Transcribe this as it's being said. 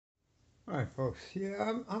Hi, folks.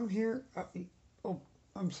 Yeah, I'm here. Oh,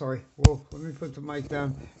 I'm sorry. Well, let me put the mic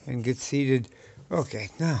down and get seated. Okay,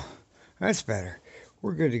 now that's better.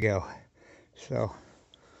 We're good to go. So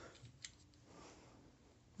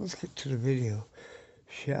let's get to the video,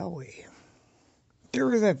 shall we? Get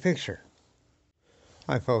rid of that picture.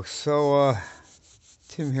 Hi, folks.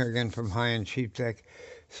 Tim here again from High End Cheap Tech.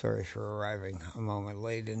 Sorry for arriving a moment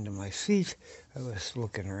late into my seat. I was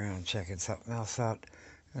looking around, checking something else out,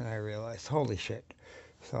 and I realized, holy shit.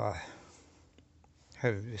 So I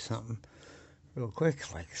had to do something real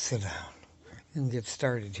quick, like sit down and get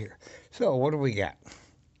started here. So, what do we got?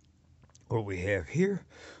 What we have here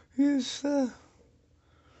is no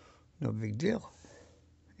big deal.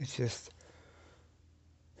 It's just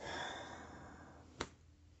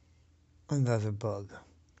another bug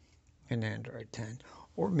in Android 10.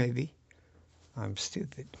 Or maybe I'm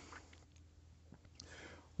stupid.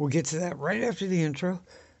 We'll get to that right after the intro,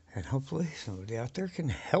 and hopefully somebody out there can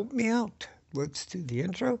help me out. Let's do the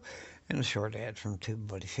intro and a short ad from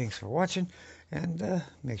tubeBuddy. Thanks for watching, and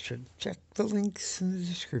make sure to check the links in the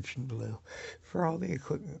description below for all the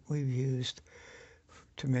equipment we've used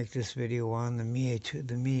to make this video on the MiA2,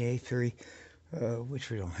 the MiA3, which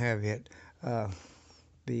we don't have yet,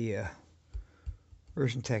 the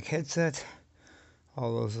Version Tech headset.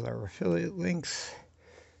 All those are our affiliate links.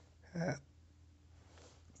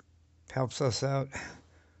 Helps us out.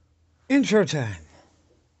 Intro time.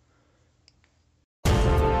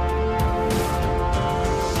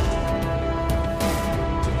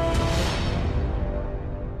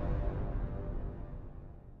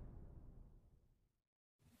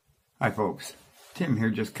 Hi folks, Tim here,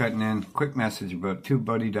 just cutting in. Quick message about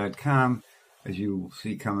tubeBuddy.com. As you will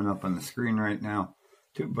see coming up on the screen right now,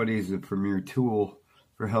 tubeBuddy is the premier tool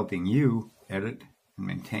for helping you edit and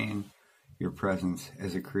maintain your presence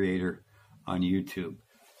as a creator on YouTube.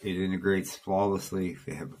 It integrates flawlessly. If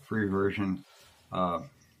you have a free version,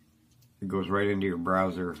 it goes right into your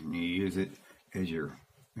browser and you use it as you're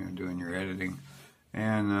doing your editing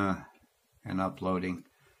and uploading.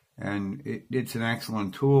 And it's an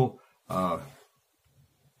excellent tool.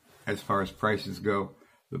 As far as prices go,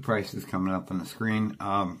 the price is coming up on the screen.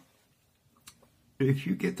 If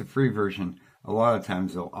you get the free version, a lot of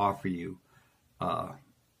times they'll offer you,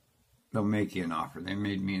 they'll make you an offer. They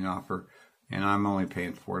made me an offer, and I'm only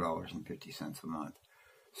paying $4.50 a month.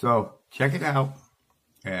 So check it out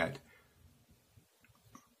at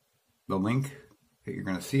the link that you're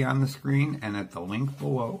going to see on the screen and at the link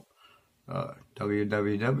below,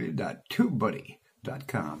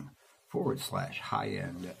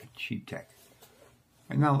 www.tubebuddy.com/high-end cheap tech.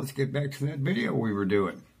 And now let's get back to that video we were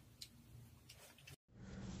doing.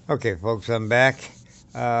 Okay, folks, I'm back.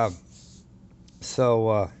 I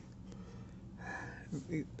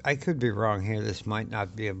could be wrong here. This might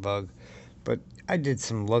not be a bug, but I did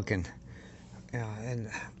some looking, and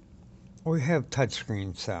we have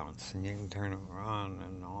touchscreen sounds, and you can turn them on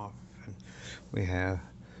and off. And we have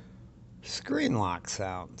screen lock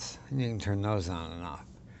sounds, and you can turn those on and off.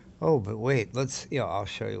 Oh, but wait, I'll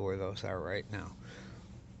show you where those are right now.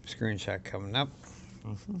 Screenshot coming up.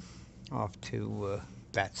 Off to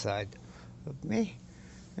that side of me.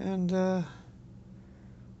 And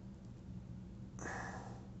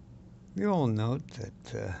you'll note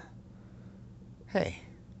that, hey,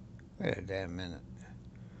 wait a damn minute.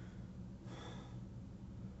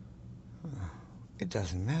 It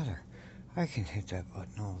doesn't matter. I can hit that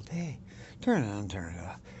button all day. Turn it on, turn it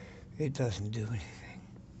off. It doesn't do anything.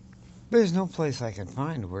 There's no place I can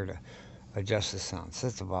find where to adjust the sound,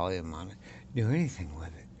 set the volume on it, do anything with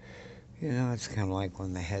it. It's kind of like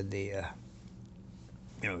when they had the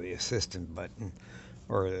assistant button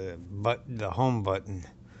or the home button.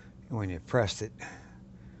 When you pressed it,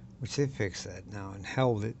 which they fixed that now, and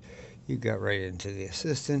held it, you got right into the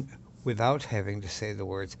assistant without having to say the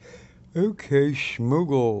words, "Okay,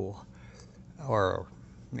 schmoogle," or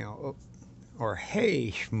or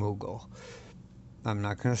 "Hey, schmoogle." I'm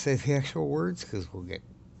not going to say the actual words because we'll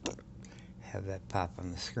have that pop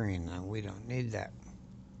on the screen, and we don't need that.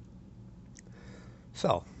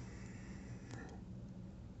 So,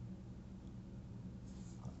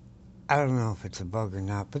 I don't know if it's a bug or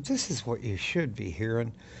not, but this is what you should be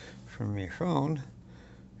hearing from your phone.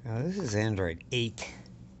 Now, this is Android 8.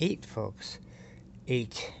 8, folks.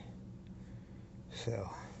 8. So,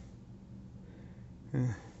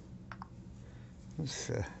 let's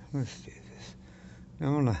do this. Now,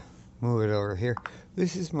 I'm going to move it over here.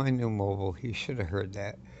 This is my new mobile. You should have heard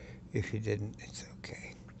that. If you didn't, it's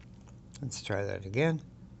okay. Let's try that again.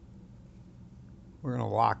 We're going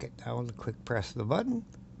to lock it now with a quick press of the button.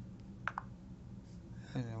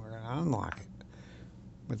 And then we're going to unlock it.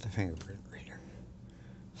 with the fingerprint reader.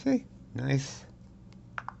 See? Nice,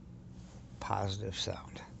 positive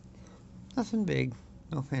sound. Nothing big,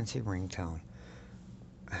 no fancy ringtone.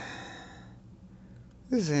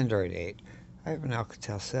 This is Android 8. I have an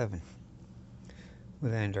Alcatel 7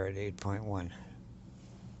 with Android 8.1.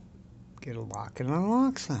 Get a lock and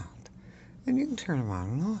unlock sound. And you can turn them on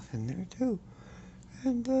and off in there too.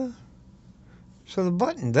 And so the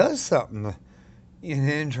button does something in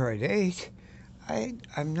Android 8.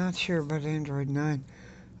 I'm not sure about Android 9.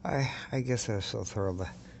 I guess I was so thrilled to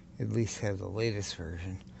at least have the latest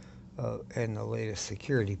version and the latest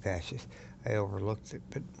security patches. I overlooked it,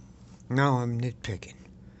 but now I'm nitpicking.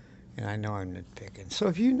 And I know I'm nitpicking. So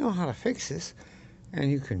if you know how to fix this,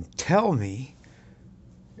 and you can tell me,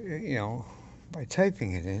 you know, by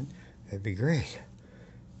typing it in, that'd be great.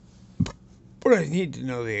 But I need to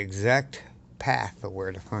know the exact path of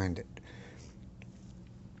where to find it.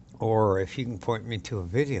 Or if you can point me to a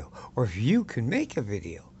video. Or if you can make a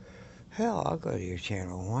video. Hell, I'll go to your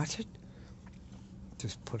channel and watch it.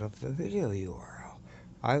 Just put up the video URL.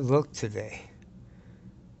 I looked today.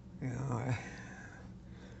 You know,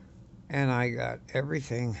 and I got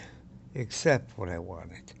everything except what I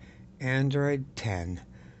wanted. Android 10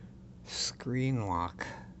 screen lock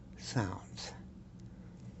sounds.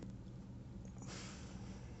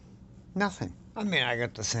 Nothing. I mean, I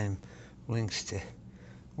got the same links to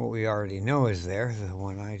what we already know is there, the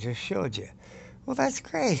one I just showed you. Well, that's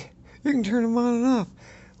great. You can turn them on and off.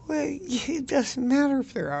 Well, it doesn't matter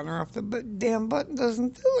if they're on or off. The damn button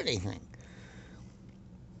doesn't do anything.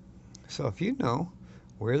 So if you know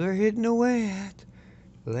where they're hidden away at,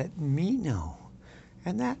 let me know.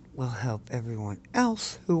 And that will help everyone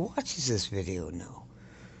else who watches this video know.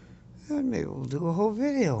 And maybe we'll do a whole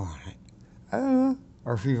video on it. I don't know.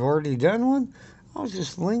 Or if you've already done one, I'll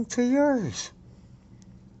just link to yours.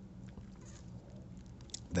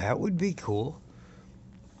 That would be cool,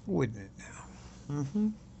 wouldn't it now?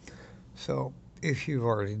 So if you've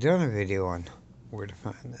already done a video on where to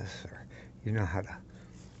find this, or you know how to,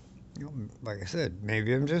 you know, like I said,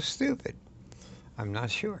 maybe I'm just stupid. I'm not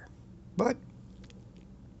sure. But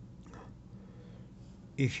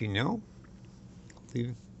if you know,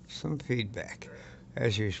 leave some feedback.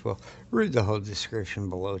 As usual, read the whole description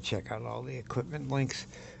below. Check out all the equipment links,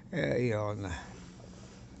 you know, on the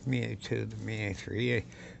MiA2, the MiA3,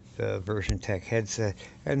 the Version Tech headset,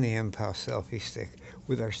 and the MPOW selfie stick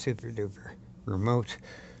with our super duper remote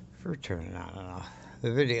for turning on and off the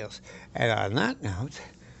videos. And on that note,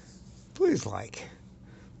 please like,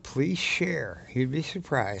 please share. You'd be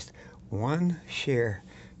surprised. One share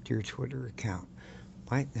to your Twitter account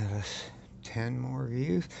might net us 10 more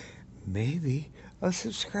views, maybe a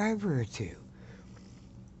subscriber or two.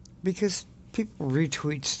 Because people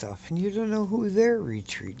retweet stuff and you don't know who they're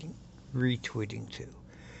retweeting to.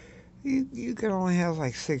 You can only have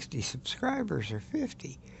like 60 subscribers or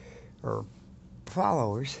 50 or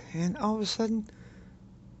followers, and all of a sudden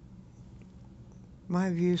my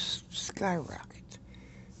views skyrocket,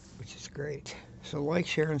 which is great. So like,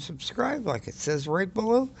 share, and subscribe like it says right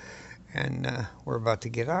below. And we're about to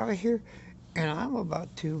get out of here, and I'm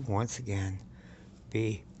about to once again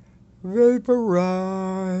be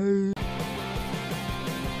vaporized.